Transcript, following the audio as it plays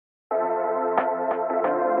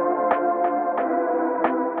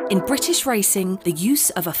In British racing, the use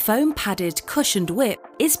of a foam-padded, cushioned whip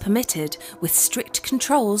is permitted with strict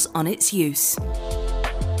controls on its use.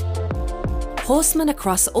 Horsemen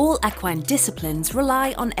across all equine disciplines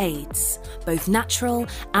rely on aids, both natural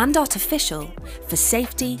and artificial, for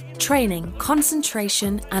safety, training,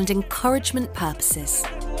 concentration and encouragement purposes.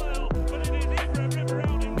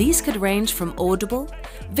 These could range from audible,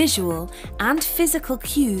 visual and physical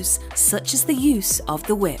cues such as the use of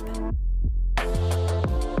the whip.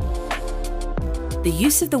 The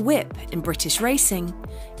use of the whip in British racing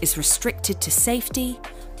is restricted to safety,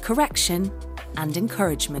 correction and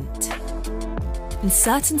encouragement. In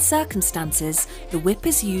certain circumstances, the whip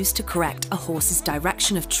is used to correct a horse's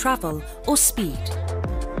direction of travel or speed.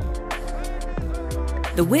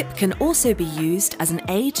 The whip can also be used as an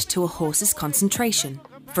aid to a horse's concentration.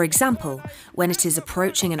 For example, when it is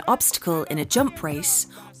approaching an obstacle in a jump race,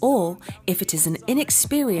 or if it is an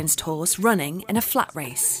inexperienced horse running in a flat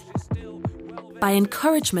race. By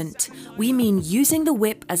encouragement, we mean using the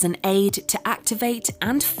whip as an aid to activate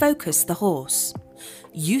and focus the horse.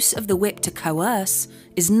 Use of the whip to coerce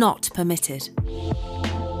is not permitted.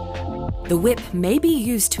 The whip may be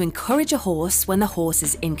used to encourage a horse when the horse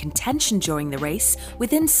is in contention during the race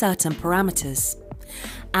within certain parameters.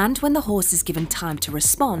 And when the horse is given time to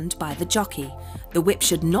respond by the jockey. The whip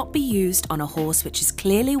should not be used on a horse which is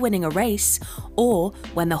clearly winning a race or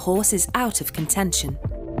when the horse is out of contention.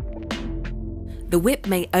 The whip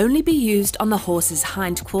may only be used on the horse's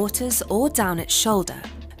hindquarters or down its shoulder,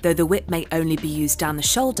 though the whip may only be used down the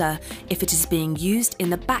shoulder if it is being used in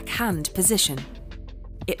the backhand position.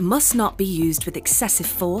 It must not be used with excessive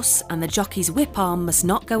force and the jockey's whip arm must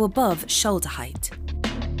not go above shoulder height.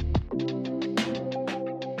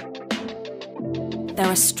 There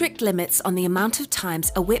are strict limits on the amount of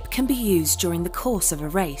times a whip can be used during the course of a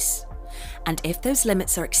race. And if those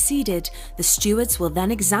limits are exceeded, the stewards will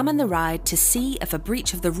then examine the ride to see if a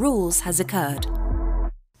breach of the rules has occurred.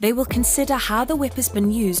 They will consider how the whip has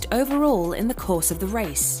been used overall in the course of the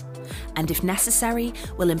race, and if necessary,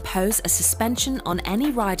 will impose a suspension on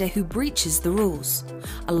any rider who breaches the rules,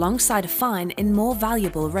 alongside a fine in more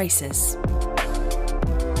valuable races.